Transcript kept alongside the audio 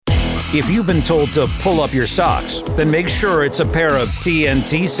If you've been told to pull up your socks, then make sure it's a pair of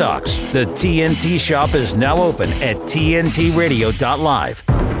TNT socks. The TNT shop is now open at tntradio.live.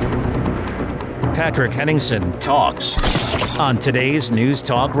 Patrick Henningsen talks on today's News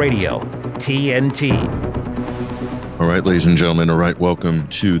Talk Radio, TNT. All right, ladies and gentlemen. All right, welcome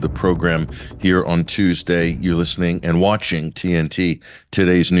to the program here on Tuesday. You're listening and watching TNT,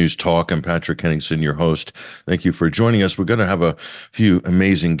 today's News Talk. I'm Patrick Henningsen, your host. Thank you for joining us. We're going to have a few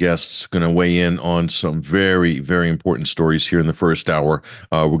amazing guests going to weigh in on some very, very important stories here in the first hour.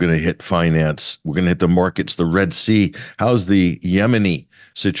 We're going to hit finance. We're going to hit the markets, the Red Sea. How's the Yemeni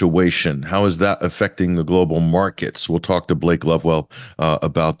situation? How is that affecting the global markets? We'll talk to Blake Lovewell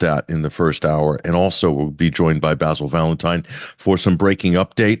about that in the first hour. And also we'll be joined by Basil Valentine for some breaking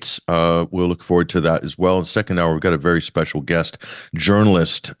updates. We'll look forward to that as well. In the second hour, we've got a very special guest,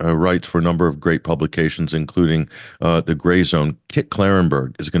 journalist, writes for a number of great publications, including The Gray Zone. Kit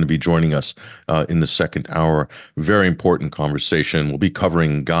Clarenberg is going to be joining us in the second hour. Very important conversation. We'll be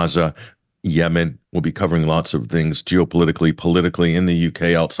covering Gaza, Yemen. We'll be covering lots of things geopolitically, politically in the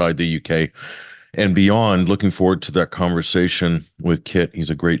UK, outside the UK, and beyond. Looking forward to that conversation with Kit. He's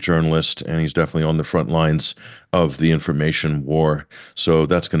a great journalist, and he's definitely on the front lines of the information war. So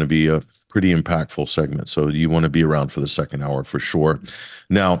that's going to be a pretty impactful segment. So you want to be around for the second hour for sure.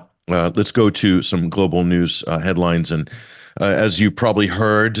 Now, let's go to some global news headlines. And as you probably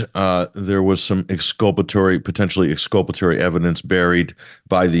heard, there was some potentially exculpatory evidence buried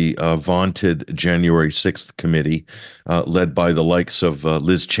by the vaunted January 6th committee, led by the likes of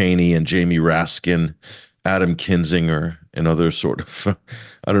Liz Cheney and Jamie Raskin, Adam Kinzinger, and other sort of,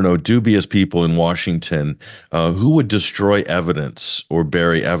 dubious people in Washington who would destroy evidence or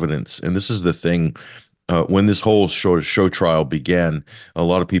bury evidence. And this is the thing. When this whole show trial began, a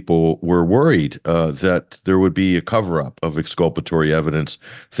lot of people were worried that there would be a cover-up of exculpatory evidence,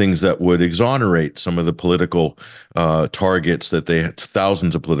 things that would exonerate some of the political targets that they had,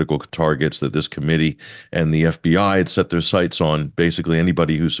 thousands of political targets that this committee and the FBI had set their sights on. Basically,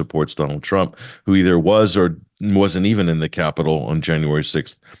 anybody who supports Donald Trump, who either was or wasn't even in the Capitol on January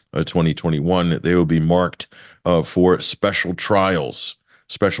 6th, 2021, they would be marked for special trials.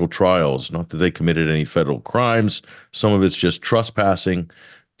 Not that they committed any federal crimes. Some of it's just trespassing.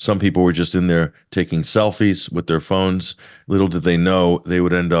 Some people were just in there taking selfies with their phones. Little did they know they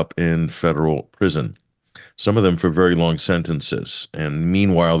would end up in federal prison. Some of them for very long sentences. And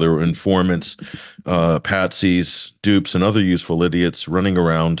meanwhile, there were informants, patsies, dupes, and other useful idiots running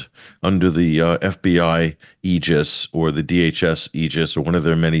around under the FBI aegis or the DHS aegis or one of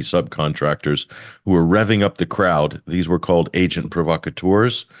their many subcontractors who were revving up the crowd. These were called agent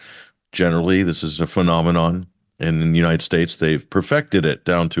provocateurs. Generally, this is a phenomenon. And in the United States, they've perfected it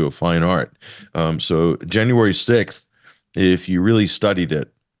down to a fine art. So January 6th, if you really studied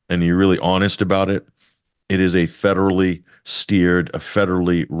it and you're really honest about it, it is a federally steered, a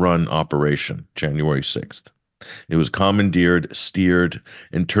federally run operation, January 6th. It was commandeered, steered,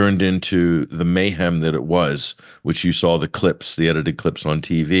 and turned into the mayhem that it was, which you saw the clips, the edited clips on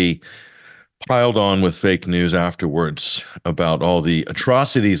TV, piled on with fake news afterwards about all the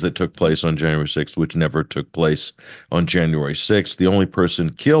atrocities that took place on January 6th, which never took place on January 6th. The only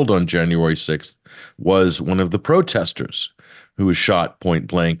person killed on January 6th was one of the protesters who was shot point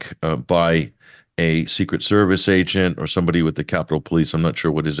blank by a Secret Service agent or somebody with the Capitol Police. I'm not sure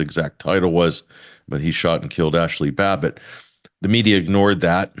what his exact title was, but he shot and killed Ashley Babbitt. The media ignored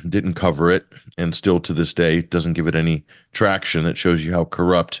that, didn't cover it, and still to this day doesn't give it any traction. That shows you how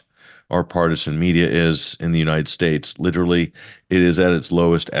corrupt our partisan media is in the United States. Literally, it is at its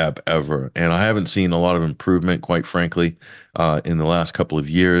lowest ebb ever. And I haven't seen a lot of improvement, quite frankly, in the last couple of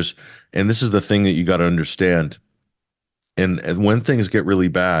years. And this is the thing that you got to understand. And when things get really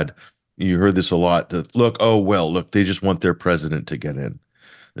bad, you heard this a lot, that look, they just want their president to get in.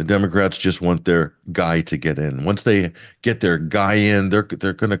 The Democrats just want their guy to get in. Once they get their guy in, they're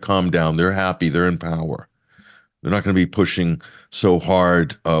going to calm down. They're happy. They're in power. They're not going to be pushing so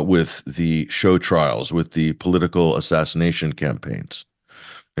hard with the show trials, with the political assassination campaigns,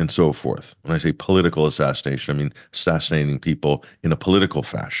 and so forth. When I say political assassination, I mean assassinating people in a political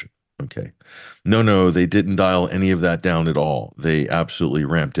fashion. Okay. No, they didn't dial any of that down at all. They absolutely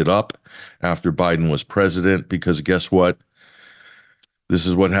ramped it up after Biden was president, because guess what? This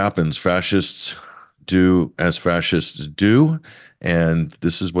is what happens. Fascists do as fascists do, and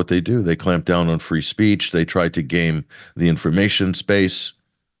this is what they do. They clamp down on free speech. They try to game the information space.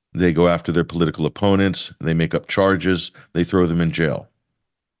 They go after their political opponents. They make up charges. They throw them in jail.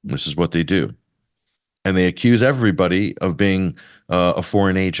 This is what they do. And they accuse everybody of being a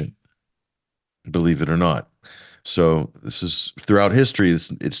foreign agent, believe it or not. So this is throughout history.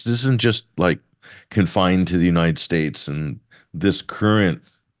 This isn't just like confined to the United States and this current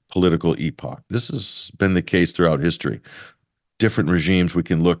political epoch. This has been the case throughout history. Different regimes, we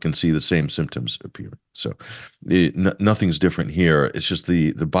can look and see the same symptoms appear. So nothing's different here. It's just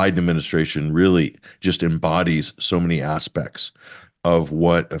the Biden administration really just embodies so many aspects of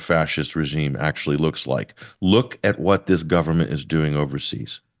what a fascist regime actually looks like. Look at what this government is doing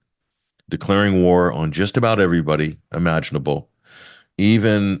overseas, declaring war on just about everybody imaginable,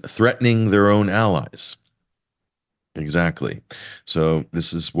 even threatening their own allies. Exactly. So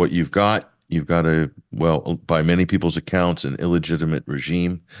this is what you've got. You've got well, by many people's accounts, an illegitimate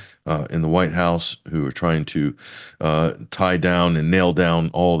regime in the White House who are trying to tie down and nail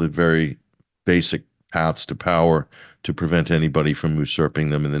down all the very basic paths to power to prevent anybody from usurping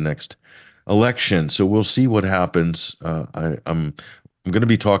them in the next election. So we'll see what happens. I'm going to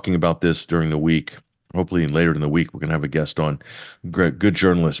be talking about this during the week. Hopefully later in the week, we're going to have a guest on. Good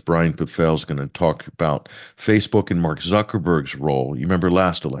journalist Brian Pafel is going to talk about Facebook and Mark Zuckerberg's role. You remember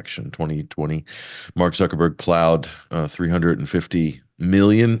last election, 2020, Mark Zuckerberg plowed $350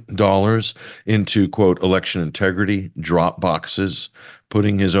 million into, quote, election integrity, drop boxes,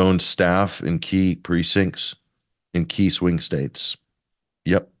 putting his own staff in key precincts in key swing states.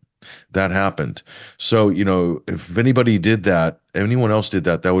 Yep. That happened. So, if anybody did that, anyone else did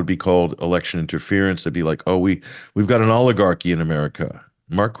that, that would be called election interference. They'd be like, oh, we've got an oligarchy in America.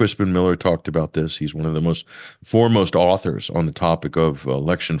 Mark Crispin Miller talked about this. He's one of the most foremost authors on the topic of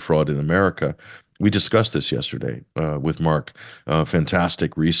election fraud in America. We discussed this yesterday with Mark.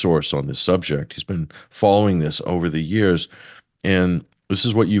 Fantastic resource on this subject. He's been following this over the years. And this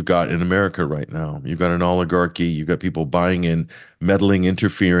is what you've got in America right now. You've got an oligarchy. You've got people buying in, meddling,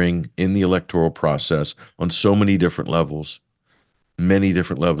 interfering in the electoral process on so many different levels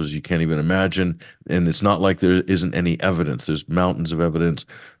you can't even imagine. And it's not like there isn't any evidence. There's mountains of evidence.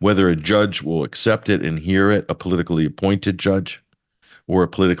 Whether a judge will accept it and hear it, a politically appointed judge or a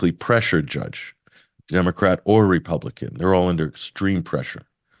politically pressured judge, Democrat or Republican, they're all under extreme pressure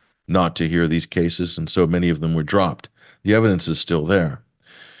not to hear these cases. And so many of them were dropped. The evidence is still there.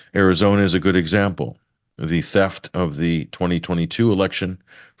 Arizona is a good example. The theft of the 2022 election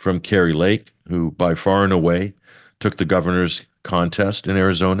from Kari Lake, who by far and away took the governor's contest in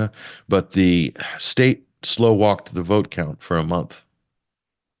Arizona, but the state slow walked the vote count for a month.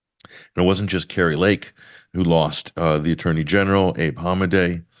 And it wasn't just Kari Lake who lost. The attorney general, Abe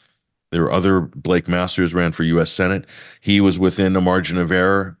Hamadeh. There were other. Blake Masters ran for U.S. Senate. He was within a margin of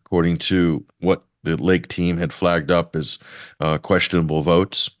error, according to what the Lake team had flagged up as questionable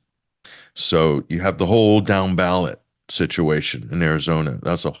votes. So you have the whole down ballot situation in Arizona.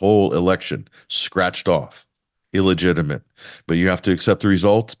 That's a whole election scratched off, illegitimate. But you have to accept the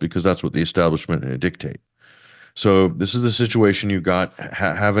results because that's what the establishment dictate. So this is the situation you got.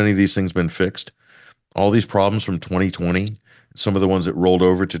 Have any of these things been fixed? All these problems from 2020, some of the ones that rolled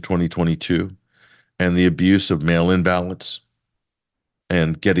over to 2022, and the abuse of mail-in ballots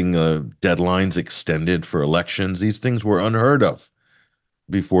and getting deadlines extended for elections. These things were unheard of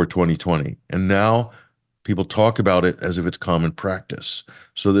before 2020. And now people talk about it as if it's common practice.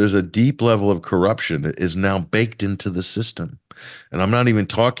 So there's a deep level of corruption that is now baked into the system. And I'm not even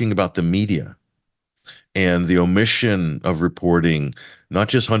talking about the media and the omission of reporting, not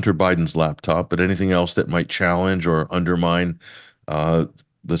just Hunter Biden's laptop, but anything else that might challenge or undermine.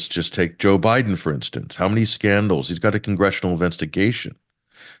 Let's just take Joe Biden, for instance. How many scandals? He's got a congressional investigation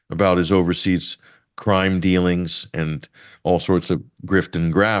about his overseas crime dealings and all sorts of grift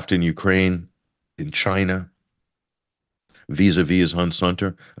and graft in Ukraine, in China, vis-a-vis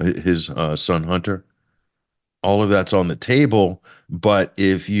his son Hunter. All of that's on the table. But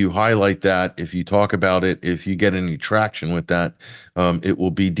if you highlight that, if you talk about it, if you get any traction with that, it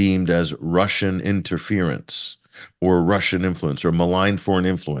will be deemed as Russian interference or Russian influence or malign foreign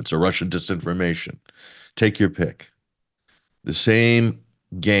influence or Russian disinformation. Take your pick. The same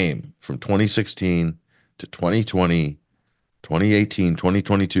game from 2016 to 2020, 2018,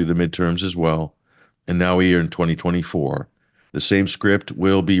 2022, the midterms as well, and now we are in 2024. The same script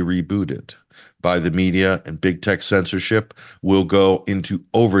will be rebooted by the media, and big tech censorship will go into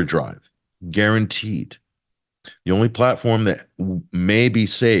overdrive, guaranteed. The only platform that may be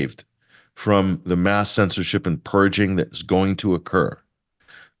saved from the mass censorship and purging that's going to occur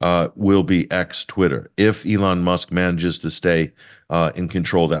will be X, Twitter, if Elon Musk manages to stay in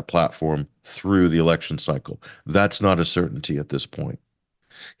control of that platform through the election cycle. That's not a certainty at this point.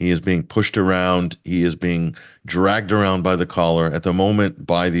 He is being pushed around. He is being dragged around by the collar at the moment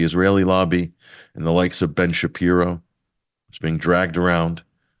by the Israeli lobby and the likes of Ben Shapiro. He's being dragged around,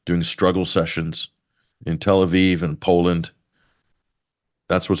 doing struggle sessions in Tel Aviv and Poland.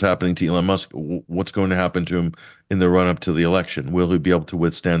 That's what's happening to Elon Musk. What's going to happen to him in the run-up to the election? Will he be able to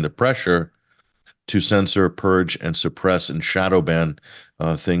withstand the pressure to censor, purge, and suppress and shadow ban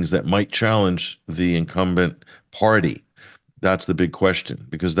things that might challenge the incumbent party? That's the big question,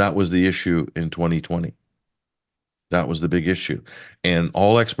 because that was the issue in 2020. That was the big issue. And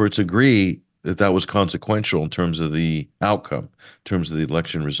all experts agree that that was consequential in terms of the outcome, in terms of the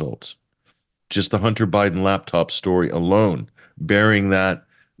election results. Just the Hunter Biden laptop story alone, bearing that,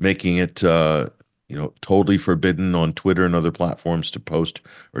 making it totally forbidden on Twitter and other platforms to post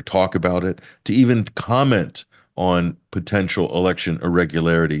or talk about it, to even comment on potential election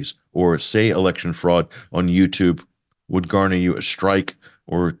irregularities or say election fraud on YouTube would garner you a strike,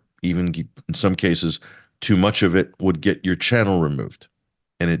 or even in some cases, too much of it would get your channel removed.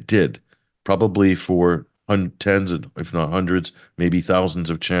 And it did, probably for tens, if not hundreds, maybe thousands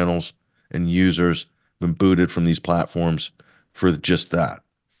of channels and users been booted from these platforms for just that.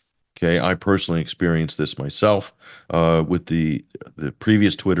 Okay, I personally experienced this myself with the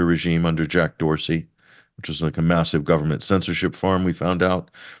previous Twitter regime under Jack Dorsey, which was like a massive government censorship farm. We found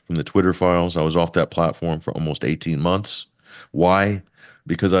out from the Twitter files. I was off that platform for almost 18 months. Why?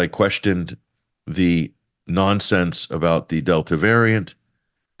 Because I questioned the nonsense about the Delta variant,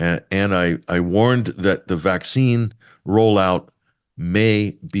 and I warned that the vaccine rollout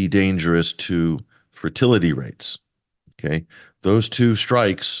may be dangerous to fertility rates. Okay, those two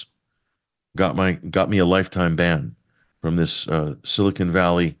strikes got me a lifetime ban from this Silicon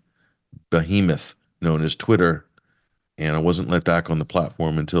Valley behemoth known as Twitter, and I wasn't let back on the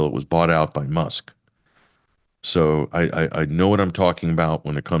platform until it was bought out by Musk. So I know what I'm talking about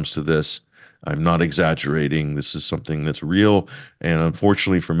when it comes to this. I'm not exaggerating. This is something that's real, and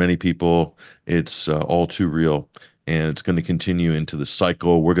unfortunately for many people, it's all too real, and it's going to continue into the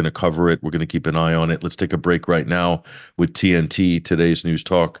cycle. We're going to cover it. We're going to keep an eye on it. Let's take a break right now with TNT, Today's News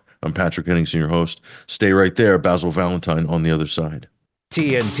Talk. I'm Patrick Henningsen, your host. Stay right there. Basil Valentine on the other side.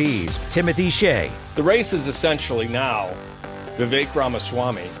 TNT's Timothy Shea. The race is essentially now Vivek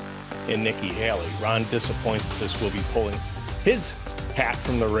Ramaswamy and Nikki Haley. Ron DeSantis will be pulling his hat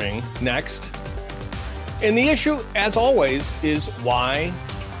from the ring next. And the issue, as always, is why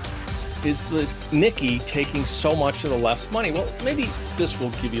is the Nikki taking so much of the left's money? Well, maybe this will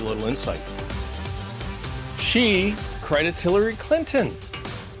give you a little insight. She credits Hillary Clinton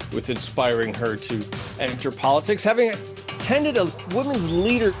with inspiring her to enter politics, having attended a women's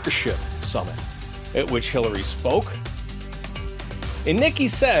leadership summit at which Hillary spoke. And Nikki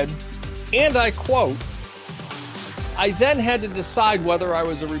said, and I quote, "I then had to decide whether I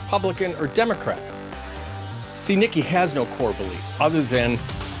was a Republican or Democrat." See, Nikki has no core beliefs other than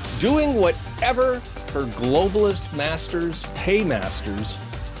doing whatever her globalist masters, paymasters,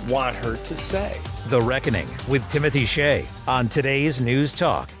 want her to say. The Reckoning with Timothy Shea on Today's News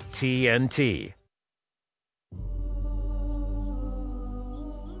Talk, TNT.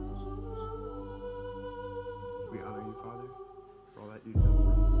 We honor you, Father, for all that you've done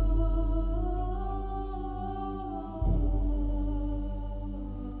for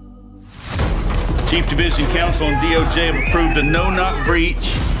us. Chief Division Counsel and DOJ have approved a no-knock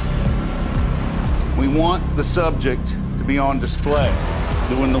breach. We want the subject to be on display,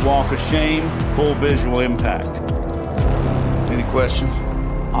 doing the walk of shame, full visual impact. Any questions?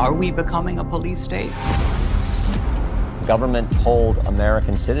 Are we becoming a police state? Government told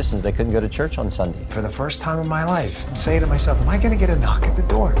American citizens they couldn't go to church on Sunday. For the first time in my life, I'm saying to myself, am I going to get a knock at the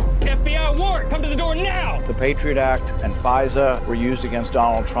door? FBI warrant, come to the door now! The Patriot Act and FISA were used against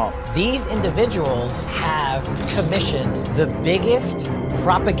Donald Trump. These individuals have commissioned the biggest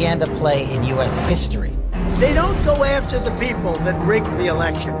propaganda play in U.S. history. They don't go after the people that rigged the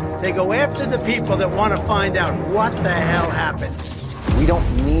election. They go after the people that want to find out what the hell happened. We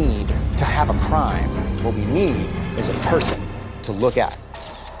don't need to have a crime. What we need is a person to look at.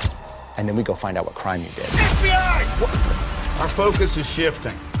 And then we go find out what crime you did. FBI! Our focus is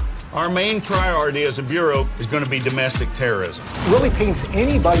shifting. Our main priority as a bureau is going to be domestic terrorism. Really paints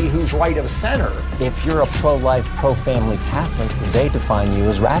anybody who's right of center. If you're a pro-life, pro-family Catholic, they define you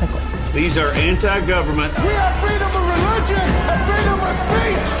as radical. These are anti-government. We have freedom of religion and freedom of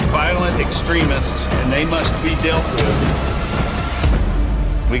speech. Violent extremists, and they must be dealt with.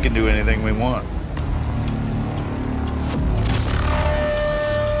 We can do anything we want.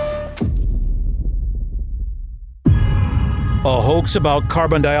 A hoax about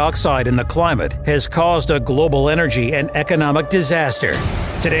carbon dioxide in the climate has caused a global energy and economic disaster.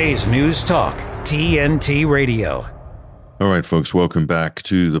 Today's News Talk, TNT Radio. All right, folks, welcome back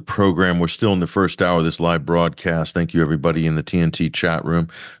to the program. We're still in the first hour of this live broadcast. Thank you, everybody in the TNT chat room.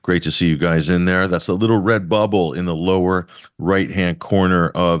 Great to see you guys in there. That's the little red bubble in the lower right-hand corner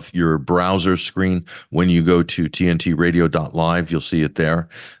of your browser screen. When you go to tntradio.live, you'll see it there.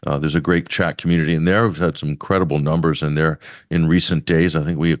 There's a great chat community in there. We've had some incredible numbers in there in recent days. I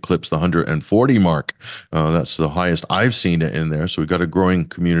think we eclipsed the 140 mark. That's the highest I've seen it in there. So we've got a growing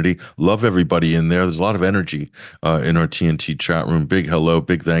community. Love everybody in there. There's a lot of energy in our TNT chat room. Big hello,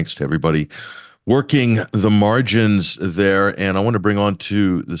 big thanks to everybody working the margins there. And I want to bring on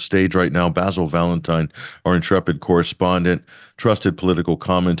to the stage right now Basil Valentine, our intrepid correspondent, trusted political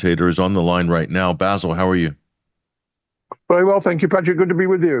commentator, is on the line right now. Basil, how are you? Very well, thank you, Patrick. Good to be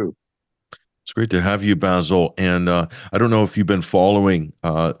with you. It's great to have you, Basil. And I don't know if you've been following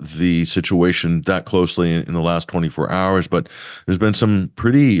the situation that closely in the last 24 hours, but there's been some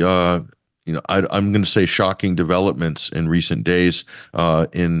pretty I'm going to say shocking developments in recent days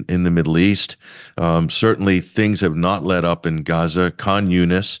in the Middle East. Certainly, things have not let up in Gaza. Khan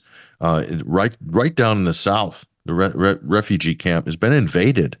Yunis, right down in the south, the refugee camp has been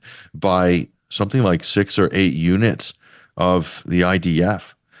invaded by something like 6 or 8 units of the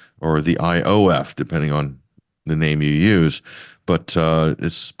IDF or the IOF, depending on the name you use. But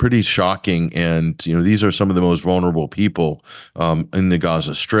it's pretty shocking, and these are some of the most vulnerable people in the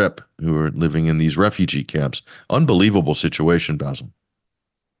Gaza Strip who are living in these refugee camps. Unbelievable situation, Basil.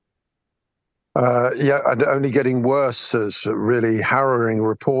 And only getting worse. As a really harrowing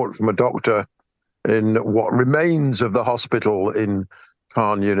report from a doctor in what remains of the hospital in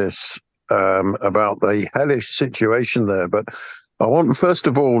Khan Yunis about the hellish situation there. But I want, first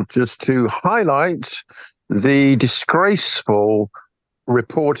of all, just to highlight the disgraceful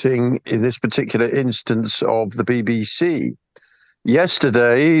reporting in this particular instance of the BBC.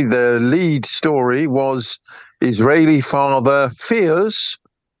 Yesterday, the lead story was Israeli father fears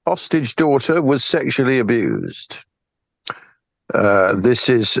hostage daughter was sexually abused. This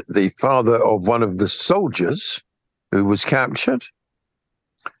is the father of one of the soldiers who was captured.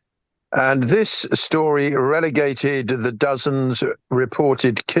 And this story relegated the dozens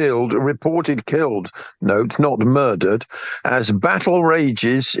reported killed, note, not murdered, as battle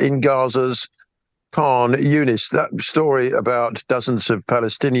rages in Gaza's Khan Yunis. That story about dozens of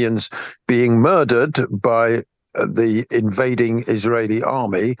Palestinians being murdered by the invading Israeli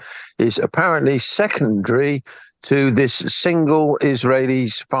army is apparently secondary to this single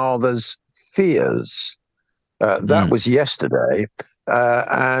Israeli's father's fears. That was yesterday.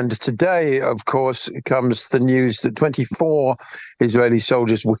 And today, of course, comes the news that 24 Israeli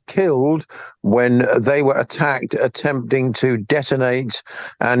soldiers were killed when they were attacked attempting to detonate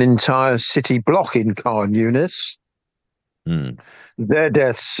an entire city block in Khan Yunis. Their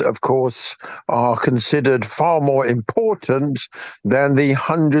deaths, of course, are considered far more important than the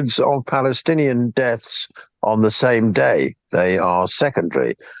hundreds of Palestinian deaths on the same day. They are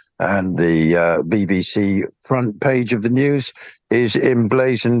secondary. And the BBC front page of the news is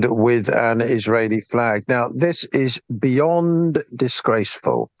emblazoned with an Israeli flag. Now, this is beyond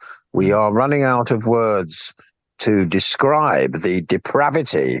disgraceful. We are running out of words to describe the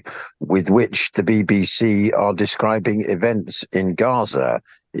depravity with which the BBC are describing events in Gaza.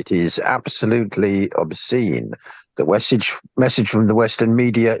 It is absolutely obscene. The message from the Western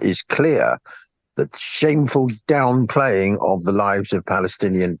media is clear. The shameful downplaying of the lives of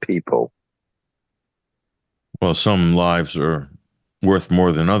Palestinian people. Well, some lives are worth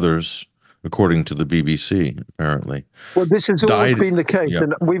more than others, according to the BBC, apparently. Well, this has always been the case,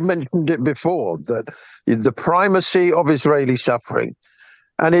 and we've mentioned it before, that the primacy of Israeli suffering.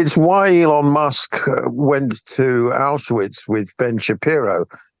 And it's why Elon Musk went to Auschwitz with Ben Shapiro.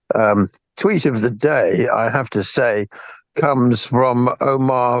 Tweet of the day, I have to say, comes from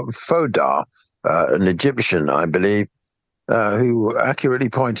Omar Fodar, an Egyptian, I believe, who accurately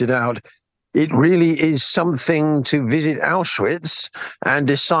pointed out it really is something to visit Auschwitz and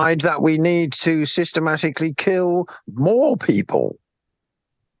decide that we need to systematically kill more people.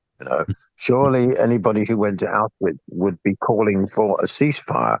 Surely anybody who went to Auschwitz would be calling for a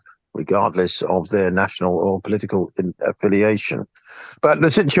ceasefire, regardless of their national or political affiliation. But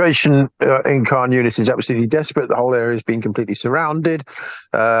the situation in Khan Yunis is absolutely desperate. The whole area has been completely surrounded.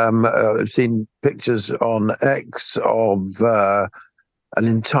 I've seen pictures on X of an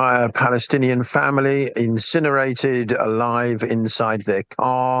entire Palestinian family incinerated alive inside their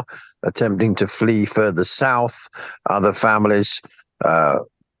car, attempting to flee further south. Other families,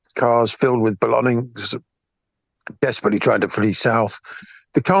 cars filled with belongings, desperately trying to flee south.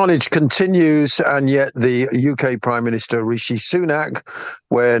 The carnage continues, and yet the UK Prime Minister Rishi Sunak,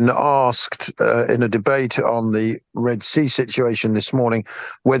 when asked in a debate on the Red Sea situation this morning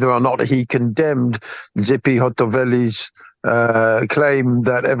whether or not he condemned Zipi Hotoveli's claim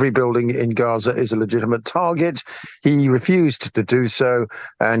that every building in Gaza is a legitimate target, he refused to do so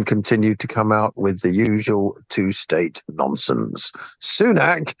and continued to come out with the usual two-state nonsense.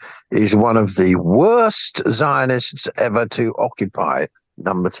 Sunak is one of the worst Zionists ever to occupy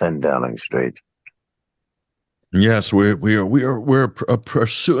number 10 Downing Street. Yes, we're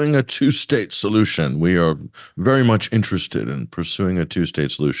pursuing a two-state solution. We are very much interested in pursuing a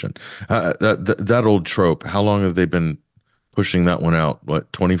two-state solution. That old trope. How long have they been pushing that one out?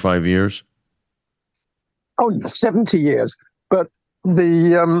 What, 25 years? Oh, 70 years. But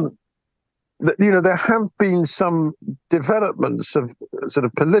there have been some developments of sort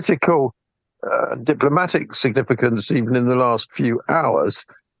of political, diplomatic significance even in the last few hours,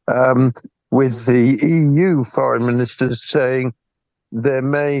 with the EU foreign ministers saying there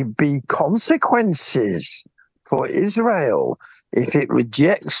may be consequences for Israel if it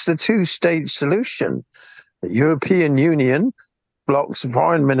rejects the two-state solution. The European Union bloc's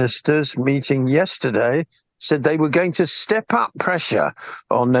foreign ministers meeting yesterday said they were going to step up pressure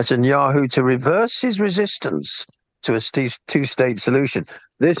on Netanyahu to reverse his resistance to a two-state solution.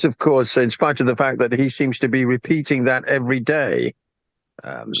 This, of course, in spite of the fact that he seems to be repeating that every day.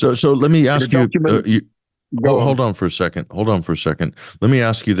 So let me ask you. Hold on for a second. Let me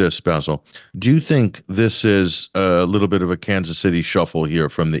ask you this, Basil. Do you think this is a little bit of a Kansas City shuffle here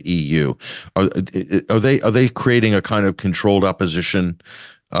from the EU? Are they creating a kind of controlled opposition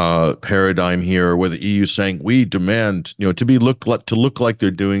paradigm here, where the EU is saying we demand, to look like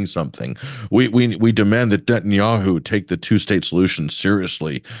they're doing something. We demand that Netanyahu take the two-state solution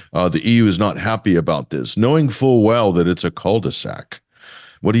seriously. The EU is not happy about this, knowing full well that it's a cul-de-sac.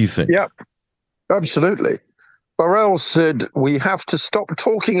 What do you think? Yeah. Absolutely. Borrell said we have to stop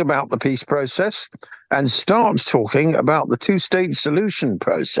talking about the peace process and start talking about the two-state solution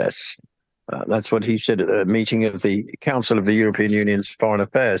process. That's what he said at the meeting of the Council of the European Union's Foreign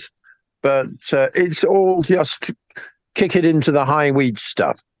Affairs. But it's all just kick it into the high weed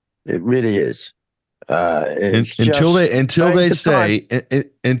stuff. It really is. Until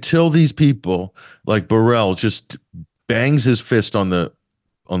these people like Borrell just bangs his fist on the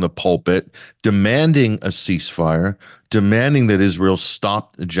pulpit, demanding a ceasefire, demanding that Israel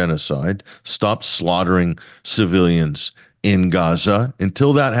stop the genocide, stop slaughtering civilians in Gaza.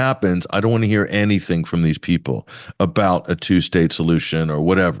 Until that happens, I don't want to hear anything from these people about a two-state solution or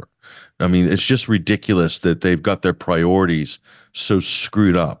whatever. I mean, it's just ridiculous that they've got their priorities so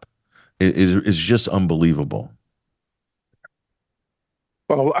screwed up. It's just unbelievable.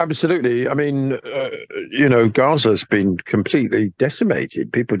 Well, absolutely. I mean, Gaza's been completely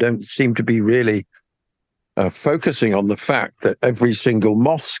decimated. People don't seem to be really focusing on the fact that every single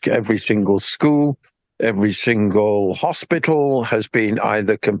mosque, every single school, every single hospital has been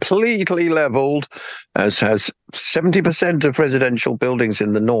either completely leveled, as has 70% of residential buildings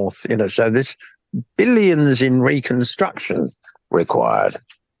in the north. So there's billions in reconstruction required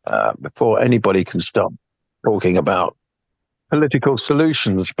before anybody can stop talking about political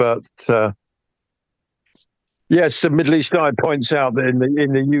solutions. But yes, the Middle East Eye points out that in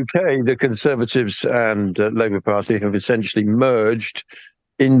the UK, the Conservatives and Labour Party have essentially merged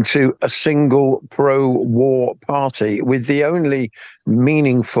into a single pro-war party, with the only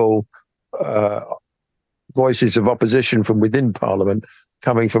meaningful voices of opposition from within Parliament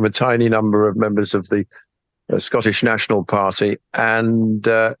coming from a tiny number of members of the Scottish National Party and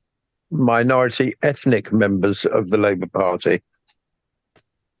minority ethnic members of the Labour Party.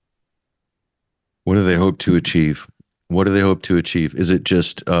 What do they hope to achieve? Is it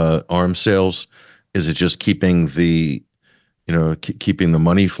just arms sales? Is it just keeping the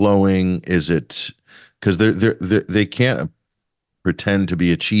money flowing? Is it because they can't pretend to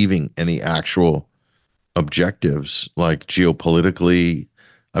be achieving any actual objectives, like geopolitically?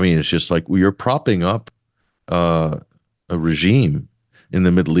 I mean, it's just like you're propping up a regime in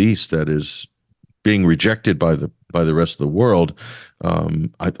the Middle East that is being rejected by the rest of the world.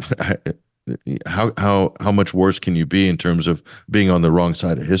 How much worse can you be in terms of being on the wrong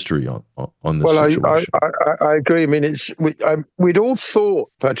side of history on this situation? I agree. I mean, we'd all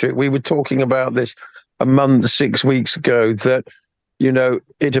thought, Patrick, we were talking about this a month, 6 weeks ago, that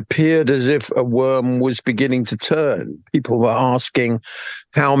it appeared as if a worm was beginning to turn. People were asking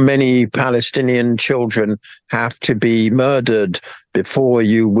how many Palestinian children have to be murdered before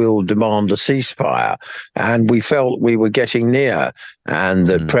you will demand a ceasefire. And we felt we were getting near and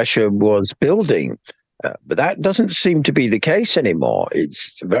the pressure was building. But that doesn't seem to be the case anymore.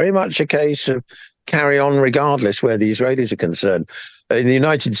 It's very much a case of carry on regardless where the Israelis are concerned. In the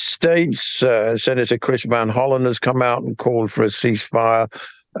United States, Senator Chris Van Hollen has come out and called for a ceasefire.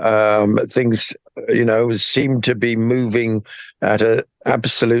 Things, seem to be moving at an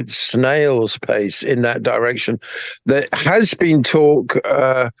absolute snail's pace in that direction. There has been talk,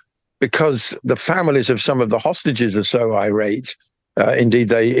 because the families of some of the hostages are so irate. Indeed,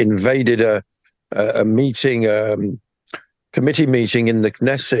 they invaded a meeting, committee meeting in the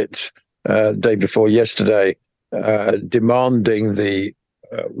Knesset day before yesterday, demanding the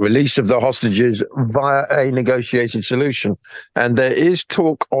release of the hostages via a negotiated solution. And there is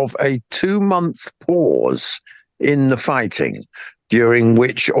talk of a 2-month pause in the fighting, during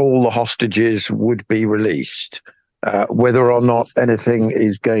which all the hostages would be released. Whether or not anything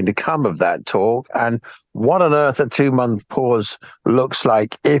is going to come of that talk, and what on earth a 2-month pause looks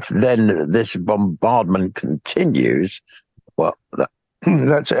like if then this bombardment continues, well,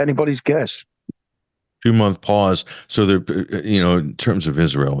 that's anybody's guess. 2-month pause. So there, in terms of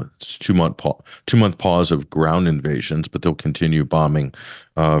Israel, it's 2-month pause of ground invasions, but they'll continue bombing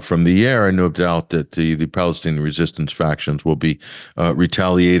from the air. And no doubt that the Palestinian resistance factions will be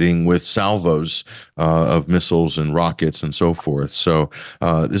retaliating with salvos of missiles and rockets and so forth. So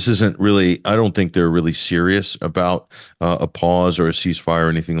this isn't really, I don't think they're really serious about a pause or a ceasefire or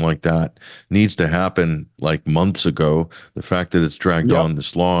anything like that. Needs to happen like months ago. The fact that it's dragged on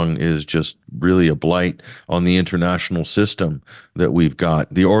this long is just really a blight on the international system that we've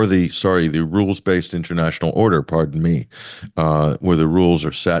got, the rules-based international order, pardon me, where the rules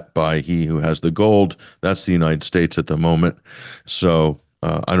are set by he who has the gold. That's the United States at the moment. So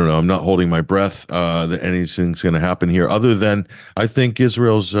I don't know. I'm not holding my breath that anything's going to happen here, other than I think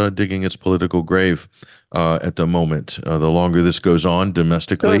Israel's digging its political grave at the moment. The longer this goes on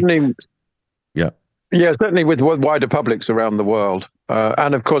domestically. Certainly, yeah. Yeah, certainly with wider publics around the world.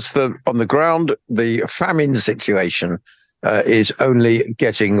 And of course, on the ground, the famine situation is only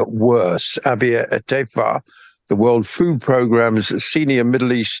getting worse. Abia Etefa, the World Food Programme's senior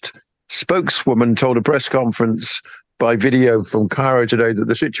Middle East spokeswoman, told a press conference by video from Cairo today that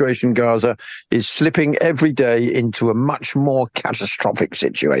the situation in Gaza is slipping every day into a much more catastrophic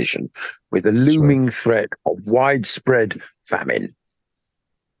situation, with a looming threat of widespread famine.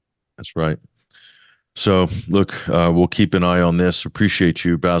 That's right. So, look, we'll keep an eye on this. Appreciate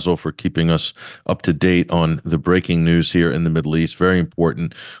you, Basil, for keeping us up to date on the breaking news here in the Middle East. Very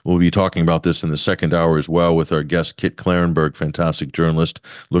important. We'll be talking about this in the second hour as well with our guest, Kit Clarenberg, fantastic journalist.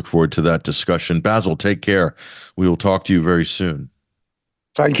 Look forward to that discussion. Basil, take care. We will talk to you very soon.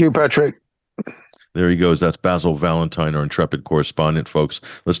 Thank you, Patrick. There he goes. That's Basil Valentine, our intrepid correspondent, folks.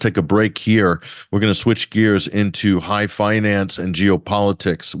 Let's take a break here. We're going to switch gears into high finance and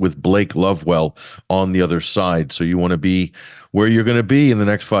geopolitics with Blake Lovewell on the other side. So you want to be where you're going to be in the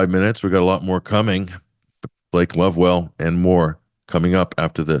next 5 minutes. We've got a lot more coming. Blake Lovewell and more coming up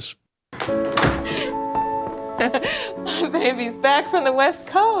after this. My baby's back from the West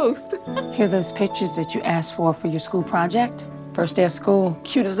Coast. Here are those pictures that you asked for your school project? First day of school,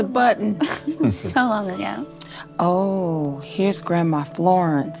 cute as a button. So long ago. Oh, here's Grandma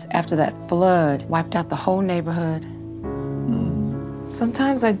Florence after that flood wiped out the whole neighborhood.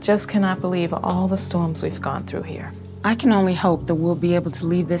 Sometimes I just cannot believe all the storms we've gone through here. I can only hope that we'll be able to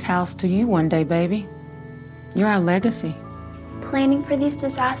leave this house to you one day, baby. You're our legacy. Planning for these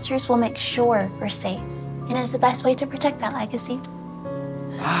disasters will make sure we're safe, and it's the best way to protect that legacy.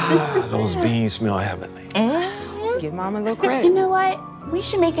 Those beans smell heavenly. Give Mom a little credit. You know what? We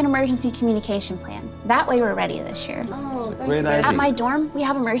should make an emergency communication plan. That way we're ready this year. Oh, great idea. At my dorm, we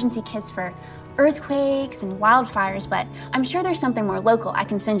have emergency kits for earthquakes and wildfires, but I'm sure there's something more local I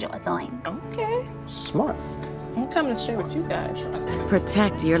can send you with the link. Okay. Smart. I'm coming to stay with you guys.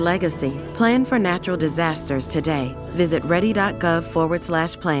 Protect your legacy. Plan for natural disasters today. Visit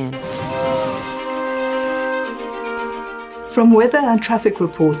ready.gov/plan. From weather and traffic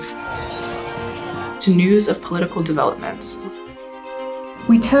reports to news of political developments,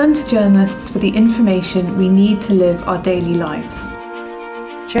 we turn to journalists for the information we need to live our daily lives.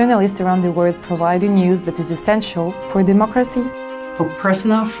 Journalists around the world provide the news that is essential for democracy, for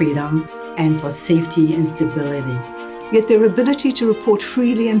personal freedom, and for safety and stability. Yet their ability to report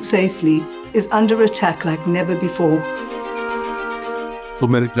freely and safely is under attack like never before. Too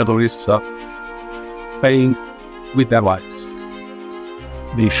many journalists are paying with their lives.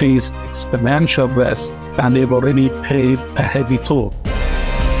 They face exponential risks, and they've already paid a heavy toll.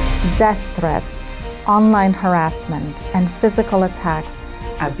 Death threats, online harassment, and physical attacks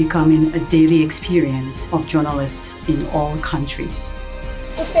are becoming a daily experience of journalists in all countries.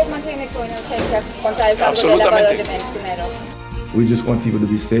 ¿Usted mantiene su inocencia contra el cargo de lavado de dinero? We just want people to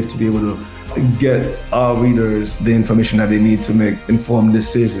be safe, to be able to get our readers the information that they need to make informed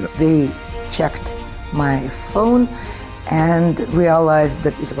decisions. They checked my phone and realized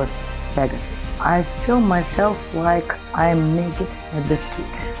that it was Pegasus. I feel myself like I'm naked at the street.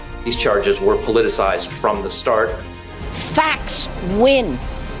 These charges were politicized from the start. Facts win.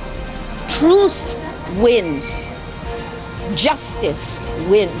 Truth wins. Justice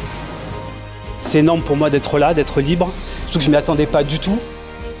wins. C'est énorme pour moi d'être là, d'être libre, surtout que je ne m'y attendais pas du tout.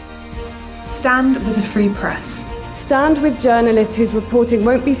 Stand with a free press. Stand with journalists whose reporting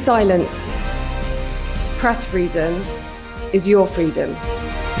won't be silenced. Press freedom is your freedom.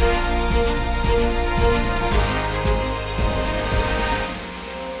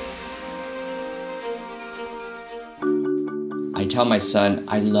 I tell my son,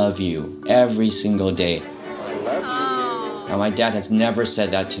 I love you every single day. I love you. Now, my dad has never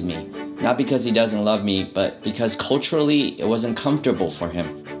said that to me. Not because he doesn't love me, but because culturally it wasn't comfortable for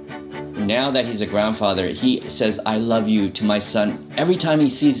him. Now that he's a grandfather, he says, I love you to my son every time he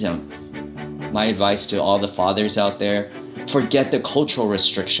sees him. My advice to all the fathers out there, forget the cultural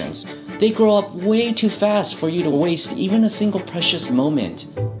restrictions. They grow up way too fast for you to waste even a single precious moment.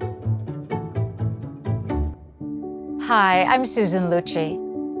 Hi, I'm Susan Lucci.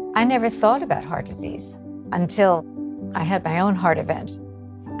 I never thought about heart disease until I had my own heart event.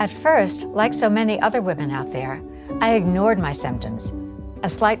 At first, like so many other women out there, I ignored my symptoms. A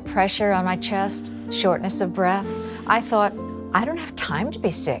slight pressure on my chest, shortness of breath. I thought, I don't have time to be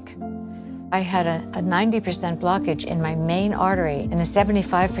sick. I had a 90% blockage in my main artery and a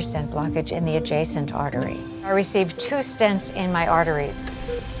 75% blockage in the adjacent artery. I received 2 stents in my arteries.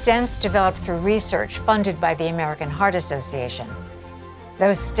 Stents developed through research funded by the American Heart Association.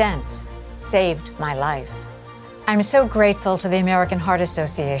 Those stents saved my life. I'm so grateful to the American Heart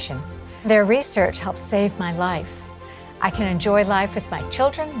Association. Their research helped save my life. I can enjoy life with my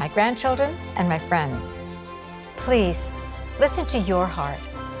children, my grandchildren, and my friends. Please, listen to your heart.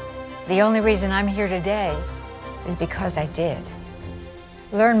 The only reason I'm here today is because I did.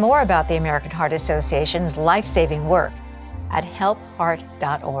 Learn more about the American Heart Association's life-saving work at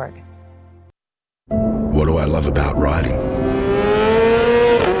helpheart.org. What do I love about riding?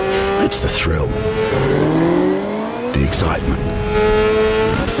 It's the thrill, the excitement.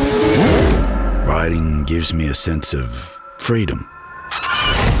 Riding gives me a sense of freedom.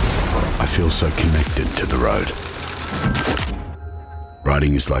 I feel so connected to the road.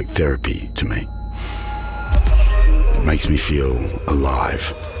 Riding is like therapy to me. It makes me feel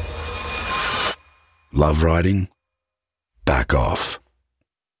alive. Love riding? Back off.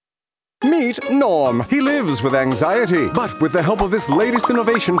 Meet Norm. He lives with anxiety, but with the help of this latest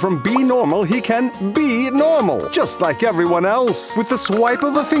innovation from Be Normal, he can be normal, just like everyone else. With the swipe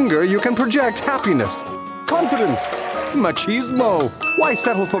of a finger, you can project happiness, confidence, machismo. Why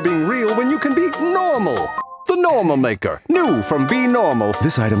settle for being real when you can be normal? The Normal Maker. New from Be Normal.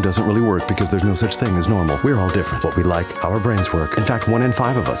 This item doesn't really work because there's no such thing as normal. We're all different. What we like, how our brains work. In fact, 1 in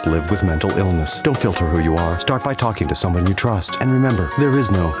 5 of us live with mental illness. Don't filter who you are. Start by talking to someone you trust. And remember, there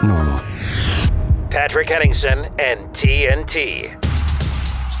is no normal. Patrick Henningsen and TNT.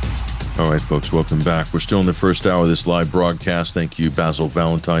 All right, folks, welcome back. We're still in the first hour of this live broadcast. Thank you, Basil,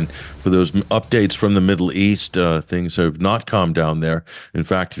 Valentine, for those updates from the Middle East. Things have not calmed down there. In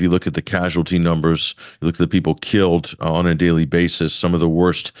fact, if you look at the casualty numbers, you look at the people killed on a daily basis, some of the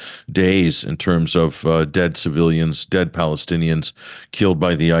worst days in terms of dead civilians, dead Palestinians killed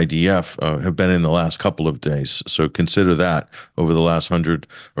by the IDF have been in the last couple of days. So consider that over the last 100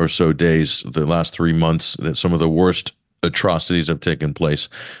 or so days, the last 3 months, that some of the worst atrocities have taken place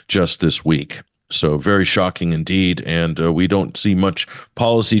just this week. So very shocking indeed. And we don't see much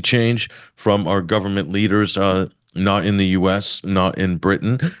policy change from our government leaders, not in the U.S., not in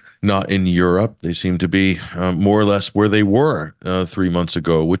Britain, not in Europe. They seem to be more or less where they were 3 months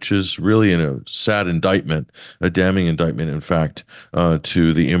ago, which is really a sad indictment, a damning indictment, in fact,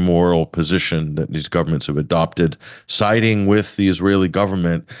 to the immoral position that these governments have adopted, siding with the Israeli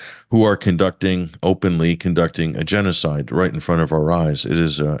government, who are openly conducting a genocide right in front of our eyes. It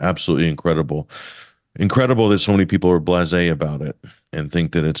is absolutely incredible. Incredible that so many people are blasé about it and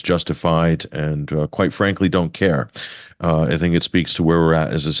think that it's justified and quite frankly don't care. I think it speaks to where we're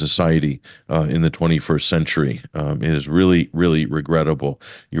at as a society in the 21st century. It is really, really regrettable.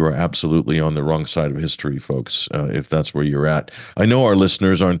 You are absolutely on the wrong side of history, folks, if that's where you're at. I know our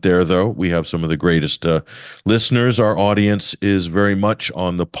listeners aren't there, though. We have some of the greatest listeners. Our audience is very much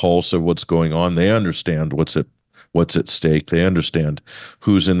on the pulse of what's going on. They understand what's at what's at stake. They understand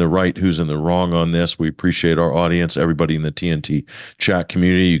who's in the right, who's in the wrong on this. We appreciate our audience, everybody in the TNT chat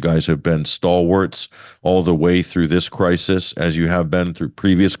community. You guys have been stalwarts all the way through this crisis, as you have been through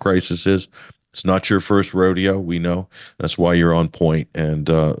previous crises. It's not your first rodeo, we know. That's why you're on point, and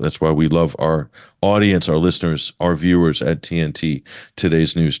that's why we love our audience, our listeners, our viewers at TNT.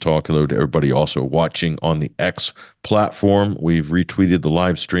 Today's News Talk. Hello to everybody also watching on the X platform. We've retweeted the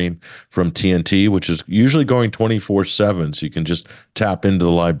live stream from TNT, which is usually going 24/7, so you can just tap into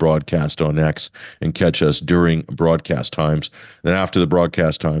the live broadcast on X and catch us during broadcast times. Then after the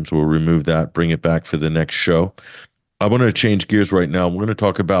broadcast times, we'll remove that, bring it back for the next show. I want to change gears right now. We're going to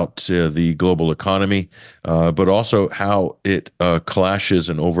talk about the global economy, but also how it clashes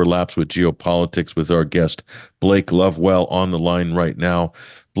and overlaps with geopolitics with our guest, Blake Lovewell, on the line right now.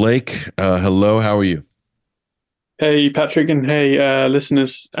 Blake, hello. How are you? Hey, Patrick, and hey,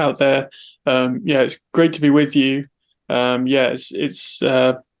 listeners out there. It's great to be with you. It's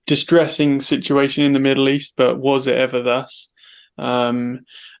a distressing situation in the Middle East, but was it ever thus?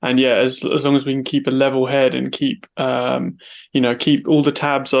 As long as we can keep a level head and keep all the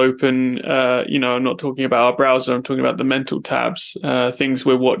tabs open, I'm not talking about our browser, I'm talking about the mental tabs, things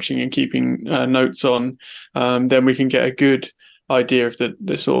we're watching and keeping notes on, then we can get a good idea of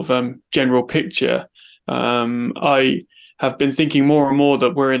the sort of general picture. I have been thinking more and more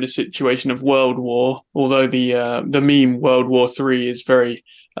that we're in a situation of world war, although the meme World War III is very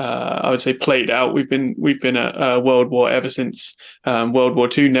I would say played out. We've been at World War ever since World War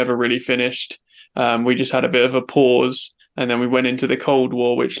II never really finished. We just had a bit of a pause, and then we went into the Cold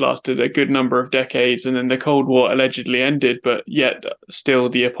War, which lasted a good number of decades, and then the Cold War allegedly ended, but yet still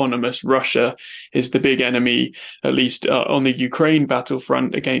the eponymous Russia is the big enemy, at least on the Ukraine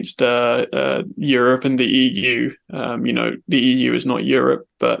battlefront against Europe and the EU. The EU is not Europe,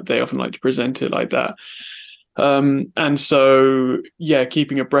 but they often like to present it like that.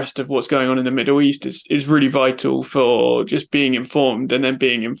 Keeping abreast of what's going on in the Middle East is really vital for just being informed, and then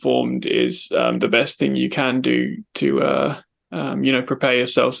being informed is the best thing you can do to prepare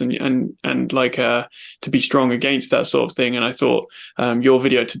yourselves and to be strong against that sort of thing. And I thought your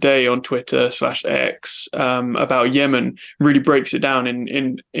video today on Twitter/X about Yemen really breaks it down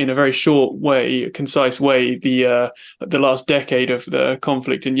in a very short way, concise way, the last decade of the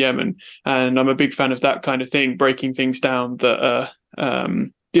conflict in Yemen. And I'm a big fan of that kind of thing, breaking things down that are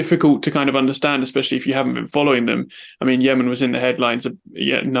difficult to kind of understand, especially if you haven't been following them. I mean, Yemen was in the headlines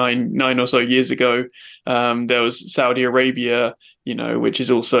 9 or so years ago. There was Saudi Arabia, which is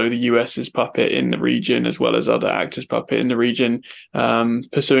also the US's puppet in the region, as well as other actors' puppet in the region,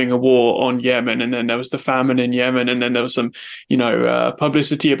 pursuing a war on Yemen. And then there was the famine in Yemen, and then there was some,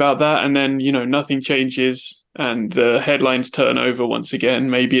 publicity about that. And then, nothing changes, and the headlines turn over once again.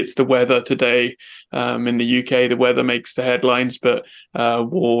 Maybe it's the weather today. In the UK, the weather makes the headlines, but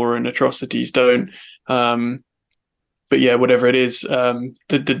war and atrocities don't. Whatever it is,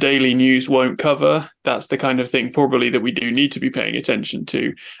 the daily news won't cover. That's the kind of thing probably that we do need to be paying attention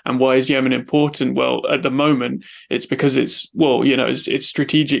to. And why is Yemen important? Well, at the moment, it's because it's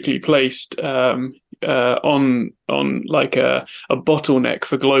strategically placed on like a bottleneck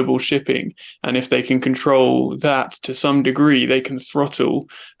for global shipping. And if they can control that to some degree, they can throttle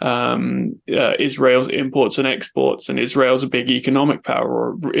Israel's imports and exports. And Israel's a big economic power,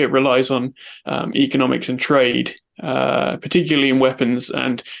 or it relies on economics and trade, particularly in weapons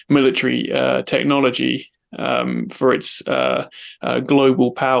and military technology, for its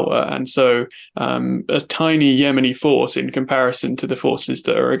global power. And so a tiny Yemeni force, in comparison to the forces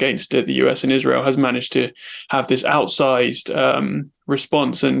that are against it, the US and Israel, has managed to have this outsized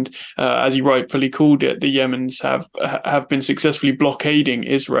response. And as you rightfully called it, the Yemens have been successfully blockading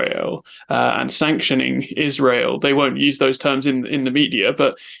Israel and sanctioning Israel. They won't use those terms in the media,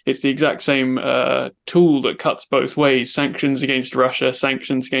 but it's the exact same tool that cuts both ways: sanctions against Russia,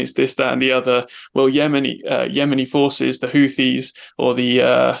 sanctions against this, that, and the other. Well, Yemeni forces, the Houthis, or the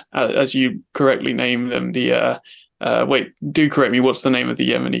as you correctly name them, the do correct me, what's the name of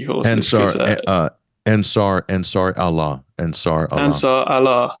the Yemeni forces? Ansar Allah. And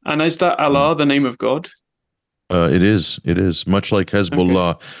is that Allah the name of God? It is much like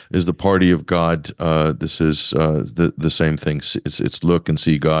Hezbollah is the party of God. This is the same thing. It's look and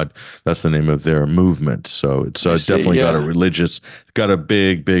see God. That's the name of their movement. So it's definitely got a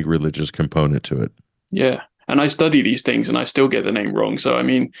big religious component to it. Yeah. And I study these things, and I still get the name wrong. So I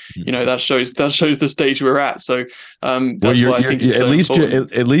mean, that shows the stage we're at. So that's why I think it's so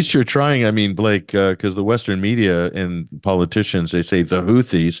important. At least you're trying. I mean, Blake, because the Western media and politicians, they say the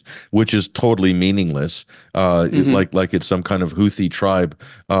Houthis, which is totally meaningless. Like it's some kind of Houthi tribe.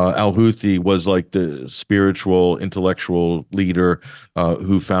 Al-Houthi was like the spiritual, intellectual leader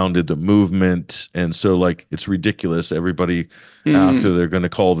who founded the movement, and so like it's ridiculous. Everybody after they're going to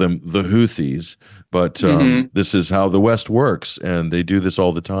call them the Houthis. But this is how the West works, and they do this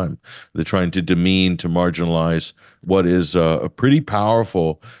all the time. They're trying to demean, to marginalize what is a pretty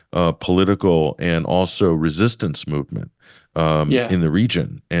powerful political and also resistance movement in the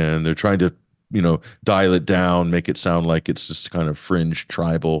region. And they're trying to, dial it down, make it sound like it's just kind of fringe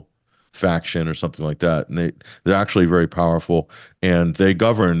tribal faction or something like that. And they're actually very powerful, and they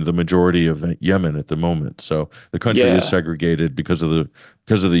govern the majority of Yemen at the moment. So the country is segregated because of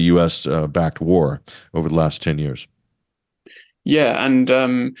the U.S. backed war over the last 10 years. Yeah, and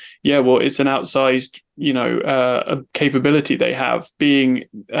well, it's an outsized, capability they have. Being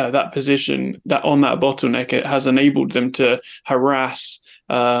that position, that on that bottleneck, it has enabled them to harass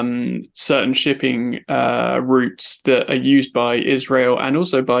certain shipping routes that are used by Israel and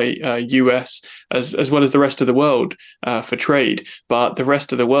also by US as well as the rest of the world for trade. But the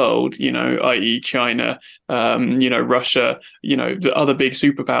rest of the world, i.e. China, Russia, the other big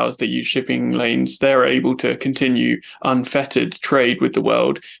superpowers that use shipping lanes, they're able to continue unfettered trade with the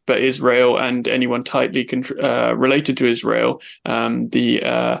world. But Israel and anyone tightly related to Israel,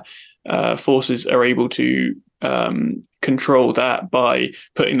 the forces are able to control that by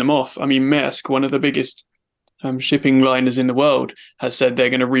putting them off. I mean, Maersk, one of the biggest shipping liners in the world, has said they're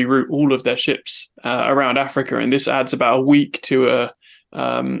going to reroute all of their ships around Africa, and this adds about a week to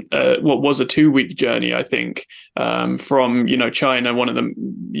what was a 2-week journey, I think, from China, one of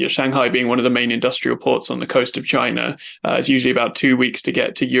the Shanghai being one of the main industrial ports on the coast of China. It's usually about 2 weeks to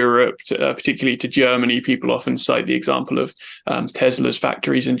get to Europe, particularly to Germany. People often cite the example of Tesla's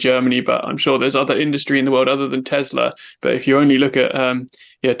factories in Germany, but I'm sure there's other industry in the world other than Tesla. But if you only look at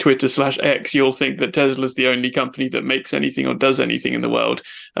Twitter/X, you'll think that Tesla's the only company that makes anything or does anything in the world.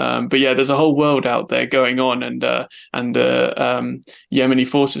 But yeah, there's a whole world out there going on, and the Yemeni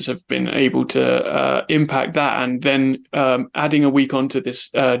forces have been able to impact that, and then adding a week onto this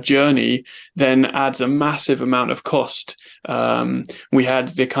journey then adds a massive amount of cost. We had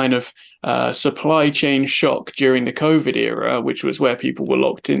the kind of supply chain shock during the COVID era, which was where people were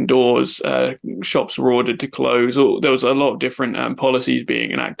locked indoors, shops were ordered to close. There was a lot of different policies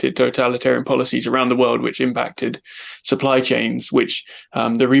being enacted, totalitarian policies around the world, which impacted supply chains, which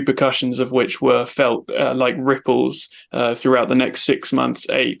the repercussions of which were felt like ripples throughout the next 6 months,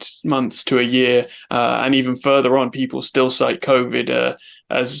 8 months to a year, and even further on. People still cite COVID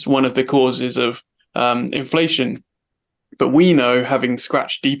as one of the causes of inflation. But we know, having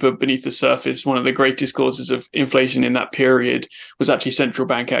scratched deeper beneath the surface, one of the greatest causes of inflation in that period was actually central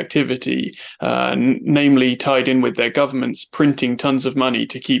bank activity, namely tied in with their governments printing tons of money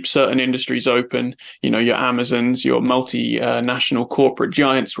to keep certain industries open. Your Amazons, your multinational corporate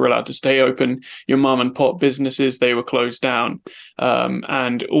giants were allowed to stay open. Your mom and pop businesses, they were closed down.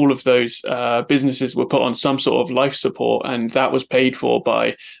 And all of those businesses were put on some sort of life support, and that was paid for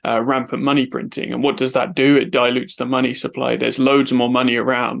by rampant money printing. And what does that do? It dilutes the money supply. There's loads more money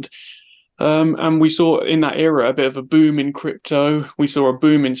around. And we saw in that era a bit of a boom in crypto. We saw a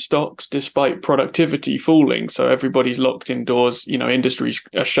boom in stocks despite productivity falling. So everybody's locked indoors, industries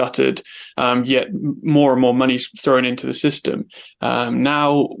are shuttered, yet more and more money's thrown into the system.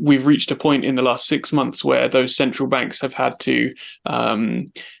 Now we've reached a point in the last 6 months where those central banks have had to,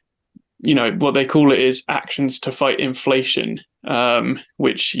 what they call it is actions to fight inflation,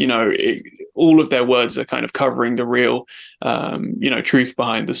 which, all of their words are kind of covering the real, truth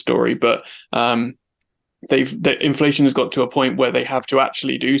behind the story. But the inflation has got to a point where they have to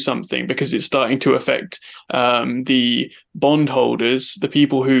actually do something, because it's starting to affect the bondholders, the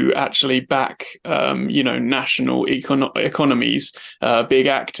people who actually back, national economies, big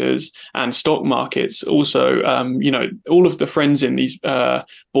actors, and stock markets. Also, all of the friends in these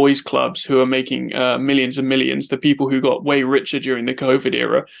boys clubs who are making millions and millions, the people who got way richer during the COVID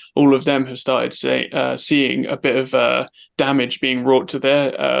era, all of them have started seeing a bit of damage being wrought to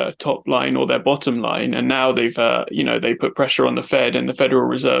their top line or their bottom line. And now they've, they put pressure on the Fed and the Federal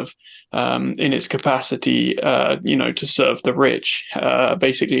Reserve in its capacity, to serve the rich,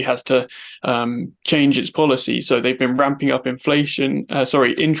 basically has to change its policy. So they've been ramping up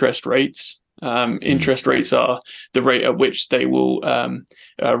interest rates, interest rates are the rate at which they will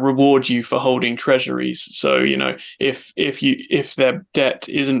reward you for holding treasuries. So, if their debt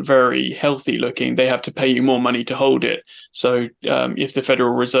isn't very healthy looking, they have to pay you more money to hold it. So if the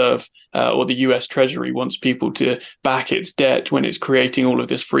Federal Reserve or the US Treasury wants people to back its debt when it's creating all of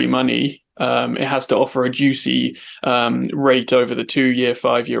this free money, it has to offer a juicy rate over the 2-year,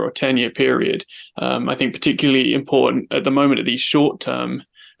 5-year, or 10-year period. I think particularly important at the moment are these short-term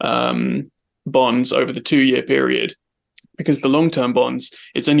bonds over the 2-year period, because the long-term bonds,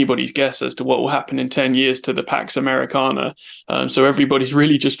 it's anybody's guess as to what will happen in 10 years to the Pax Americana. So everybody's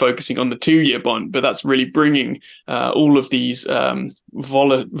really just focusing on the 2-year bond, but that's really bringing all of these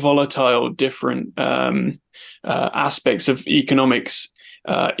volatile different aspects of economics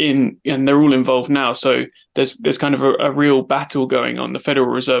and they're all involved now. So there's kind of a real battle going on. The Federal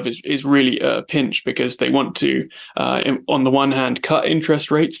Reserve is really a pinch because they want to, on the one hand, cut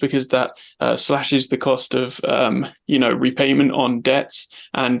interest rates because that slashes the cost of, repayment on debts.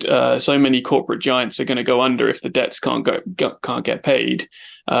 And so many corporate giants are going to go under if the debts can't get paid.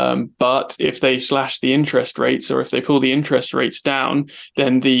 But if they slash the interest rates, or if they pull the interest rates down,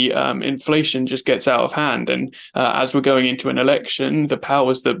 then the inflation just gets out of hand. And as we're going into an election, the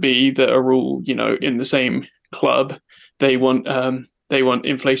powers that be that are all, in the same club, they want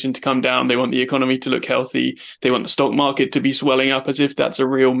inflation to come down. They want the economy to look healthy. They want the stock market to be swelling up as if that's a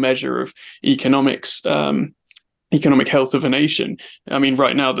real measure of economic health of a nation. I mean,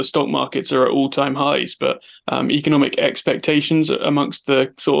 right now the stock markets are at all-time highs, but economic expectations amongst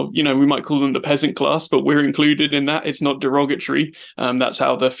the sort of, we might call them the peasant class, but we're included in that. It's not derogatory. That's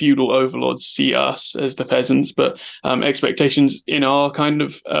how the feudal overlords see us, as the peasants. But expectations in our kind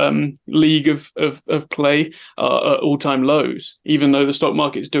of league of play are at all-time lows, even though the stock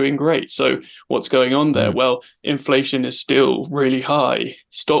market's doing great. So what's going on there? Well, inflation is still really high.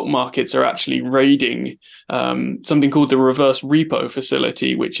 Stock markets are actually raiding something called the reverse repo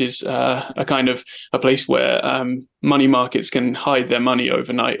facility, which is a kind of a place where money markets can hide their money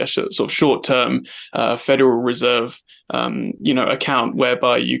overnight, a sort of short-term Federal Reserve account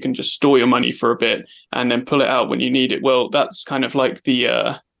whereby you can just store your money for a bit and then pull it out when you need it. Well, that's kind of like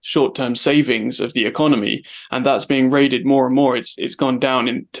the short-term savings of the economy, and that's being raided more and more. It's gone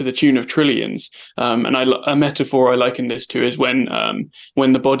down to the tune of trillions. And a metaphor I liken this to is when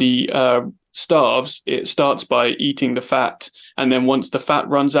the body starves, it starts by eating the fat, and then once the fat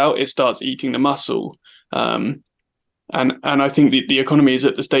runs out, it starts eating the muscle. And I think the economy is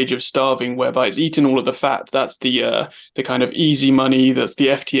at the stage of starving, whereby it's eaten all of the fat. That's the kind of easy money. That's the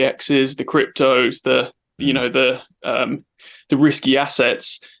FTXs, the cryptos, the risky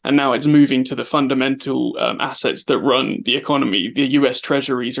assets, and now it's moving to the fundamental assets that run the economy. The US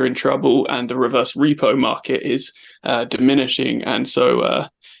treasuries are in trouble, and the reverse repo market is diminishing. And so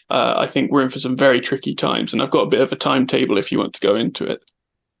I think we're in for some very tricky times. And I've got a bit of a timetable if you want to go into it.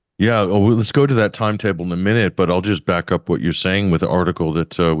 Yeah, well, let's go to that timetable in a minute, but I'll just back up what you're saying with the article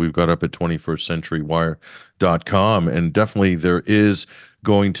that we've got up at 21stcenturywire.com. And definitely there is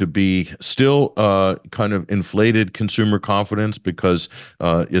going to be still kind of inflated consumer confidence because,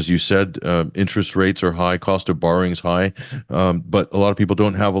 as you said, interest rates are high, cost of borrowing is high, but a lot of people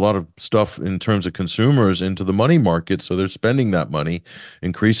don't have a lot of stuff in terms of consumers into the money market, so they're spending that money,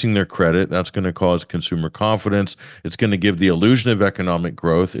 increasing their credit. That's going to cause consumer confidence. It's going to give the illusion of economic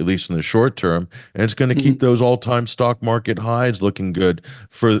growth, at least in the short term, and it's going to keep those all-time stock market highs looking good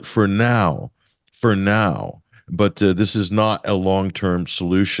for now. But this is not a long-term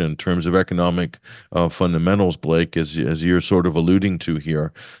solution in terms of economic fundamentals, Blake, as you're sort of alluding to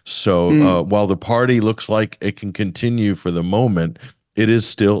here. So while the party looks like it can continue for the moment, it is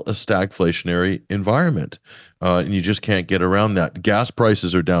still a stagflationary environment. And you just can't get around that. Gas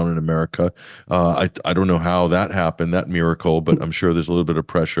prices are down in America. I don't know how that happened, that miracle, but I'm sure there's a little bit of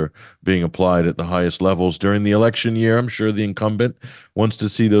pressure being applied at the highest levels during the election year. I'm sure the incumbent wants to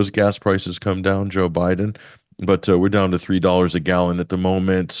see those gas prices come down, Joe Biden. But we're down to $3 a gallon at the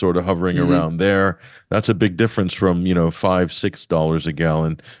moment, sort of hovering around there. That's a big difference from, $5, $6 a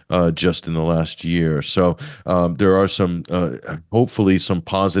gallon just in the last year. So there are some, hopefully some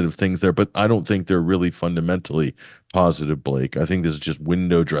positive things there, but I don't think they're really fundamentally positive, Blake. I think this is just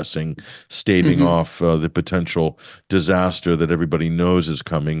window dressing, staving off the potential disaster that everybody knows is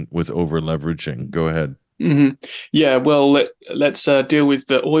coming with over leveraging. Go ahead. Yeah, well, let's deal with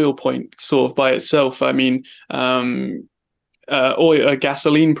the oil point sort of by itself. I mean,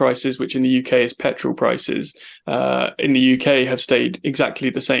 gasoline prices, which in the UK is petrol prices, in the UK have stayed exactly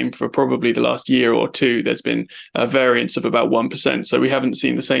the same for probably the last year or two. There's been a variance of about 1%. So we haven't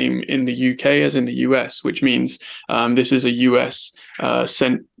seen the same in the UK as in the US, which means this is a US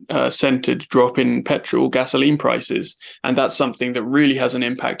centered drop in gasoline prices. And that's something that really has an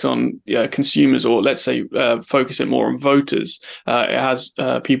impact on consumers, or let's say focus it more on voters. It has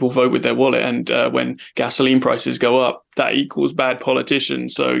people vote with their wallet. And when gasoline prices go up, that equals bad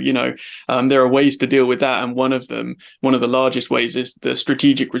politicians. So, there are ways to deal with that. And one of the largest ways is the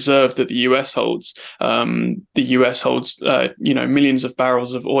strategic reserve that the US holds. The US holds, millions of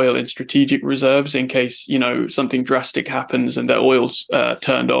barrels of oil in strategic reserves in case, something drastic happens and their oil's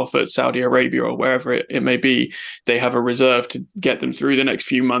turned off at Saudi Arabia or wherever it may be. They have a reserve to get them through the next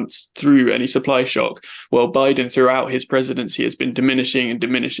few months through any supply shock. Well, Biden, throughout his presidency, has been diminishing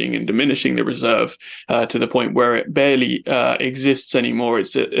the reserve to the point where it barely exists anymore.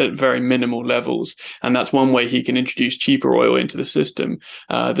 It's at very minimal levels, and that's one way he can introduce cheaper oil into the system.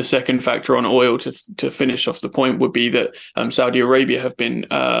 The second factor on oil, to finish off the point, would be that Saudi Arabia have been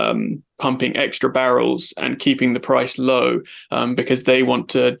pumping extra barrels and keeping the price low because they want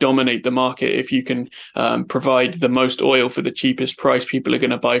to dominate the market. If you can provide the most oil for the cheapest price, people are going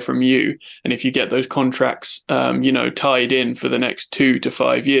to buy from you. And if you get those contracts, tied in for the next 2 to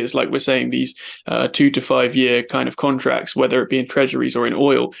 5 years, like we're saying, these 2 to 5 year kind of contracts, whether it be in treasuries or in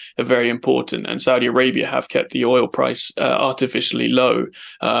oil, are very important. And Saudi Arabia have kept the oil price artificially low.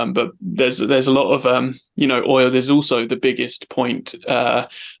 But there's a lot of oil. There's also the biggest point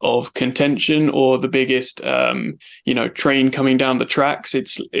of contention, or the biggest train coming down the tracks.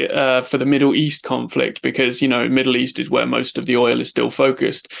 It's for the Middle East conflict, because Middle East is where most of the oil is still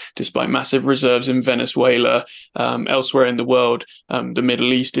focused, despite massive reserves in Venezuela. Elsewhere in the world, the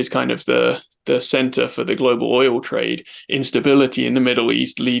Middle East is kind of the center for the global oil trade. Instability in the Middle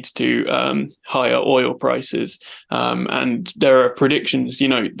East leads to higher oil prices. And there are predictions,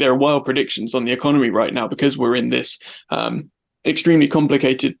 there are wild predictions on the economy right now, because we're in this extremely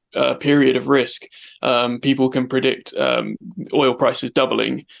complicated period of risk. People can predict oil prices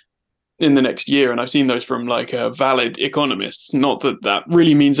doubling in the next year. And I've seen those from valid economists. Not that that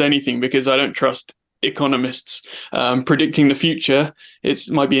really means anything, because I don't trust economists predicting the future. It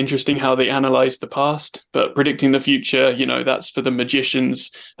might be interesting how they analyze the past, but predicting the future, that's for the magicians,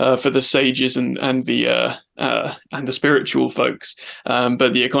 for the sages and the spiritual folks.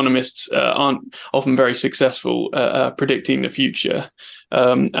 But the economists aren't often very successful predicting the future.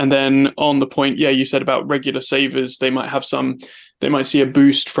 And then on the point, you said about regular savers, they might see a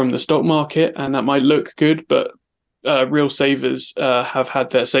boost from the stock market, and that might look good, but real savers have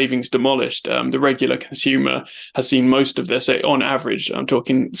had their savings demolished. The regular consumer has seen most of their, on average, I'm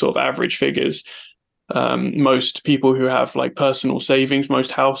talking sort of average figures, most people who have personal savings,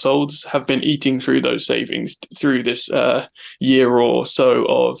 most households have been eating through those savings through this year or so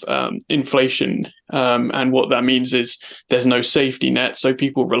of inflation. And what that means is there's no safety net. So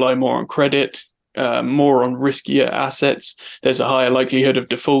people rely more on credit, more on riskier assets. There's a higher likelihood of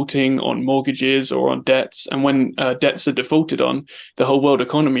defaulting on mortgages or on debts. And when debts are defaulted on, the whole world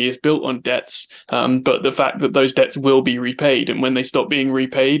economy is built on debts. But the fact that those debts will be repaid, and when they stop being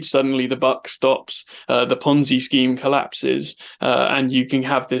repaid, suddenly the buck stops, the Ponzi scheme collapses, and you can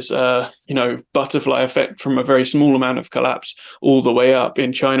have this, butterfly effect from a very small amount of collapse all the way up.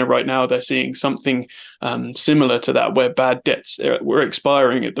 In China right now, they're seeing something similar to that, where bad debts were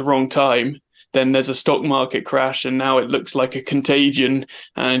expiring at the wrong time. Then there's a stock market crash, and now it looks like a contagion.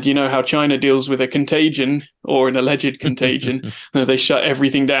 And you know how China deals with a contagion, or an alleged contagion. They shut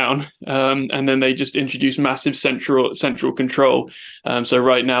everything down, and then they just introduce massive central control. So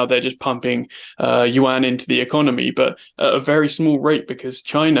right now they're just pumping yuan into the economy, but at a very small rate, because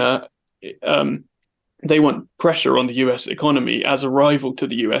China, they want pressure on the US economy as a rival to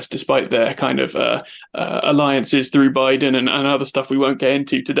the US, despite their kind of alliances through Biden and other stuff we won't get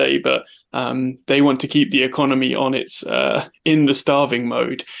into today. But they want to keep the economy on its in the starving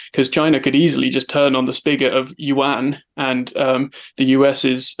mode, because China could easily just turn on the spigot of yuan, and the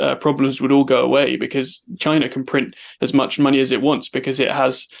US's problems would all go away, because China can print as much money as it wants, because it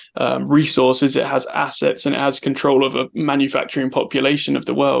has resources, it has assets, and it has control of a manufacturing population of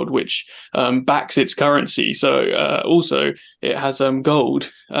the world, which backs its currency. So also it has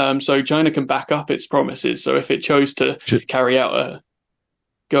gold. So China can back up its promises. So if it chose to carry out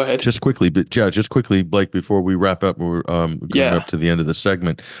Go ahead. Just quickly, Blake, before we wrap up, we're going up to the end of the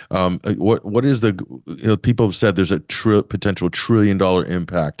segment. What is the, people have said there's a potential $1 trillion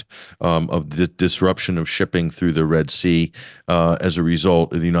impact of the disruption of shipping through the Red Sea as a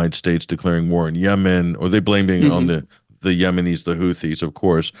result of the United States declaring war in Yemen, or they blaming it on the the Yemenis, the Houthis, of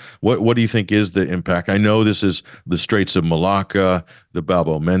course. What do you think is the impact? I know this is the Straits of Malacca, the Bab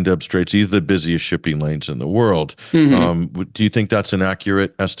el-Mandeb Straits. These are the busiest shipping lanes in the world. Do you think that's an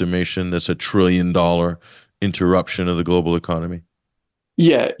accurate estimation? That's $1 trillion interruption of the global economy?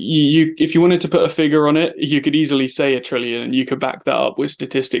 Yeah, you if you wanted to put a figure on it, you could easily say $1 trillion, and you could back that up with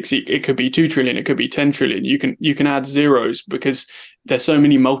statistics. It could be 2 trillion, it could be 10 trillion. You can add zeros because there's so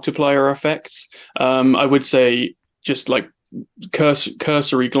many multiplier effects. I would say, just like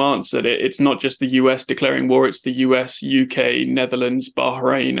cursory glance at it, it's not just the US declaring war, it's the US, UK, Netherlands,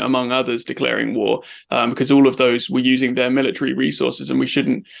 Bahrain, among others, declaring war, because all of those were using their military resources, and we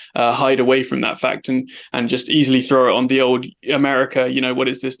shouldn't hide away from that fact and just easily throw it on the old America. What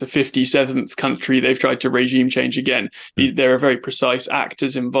is this, the 57th country they've tried to regime change again? There are very precise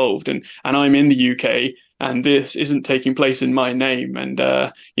actors involved, and I'm in the UK, and this isn't taking place in my name. And,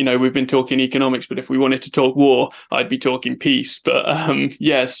 we've been talking economics, but if we wanted to talk war, I'd be talking peace. But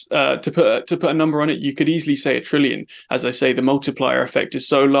yes, to put a number on it, you could easily say $1 trillion. As I say, the multiplier effect is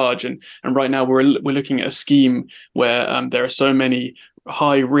so large. And right now we're looking at a scheme where there are so many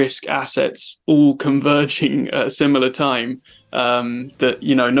high risk assets all converging at a similar time, that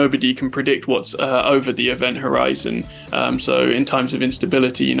nobody can predict what's over the event horizon. So in times of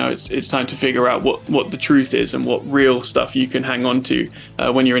instability, it's time to figure out what the truth is and what real stuff you can hang on to.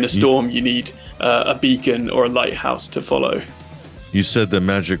 When you're in a storm, you need a beacon or a lighthouse to follow. You said the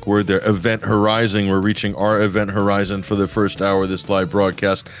magic word there, event horizon. We're reaching our event horizon for the first hour of this live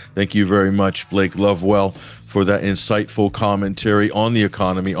broadcast. Thank you very much, Blake Lovewell, for that insightful commentary on the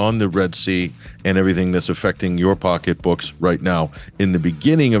economy, on the Red Sea, and everything that's affecting your pocketbooks right now in the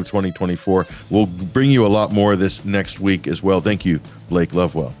beginning of 2024. We'll bring you a lot more of this next week as well. Thank you, Blake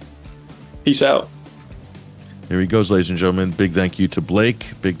Lovewell. Peace out. There he goes, ladies and gentlemen. Big thank you to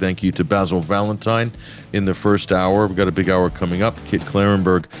Blake. Big thank you to Basil Valentine in the first hour. We've got a big hour coming up. Kit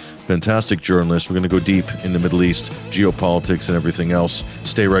Clarenberg, fantastic journalist. We're going to go deep in the Middle East, geopolitics, and everything else.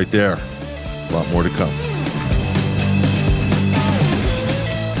 Stay right there. A lot more to come.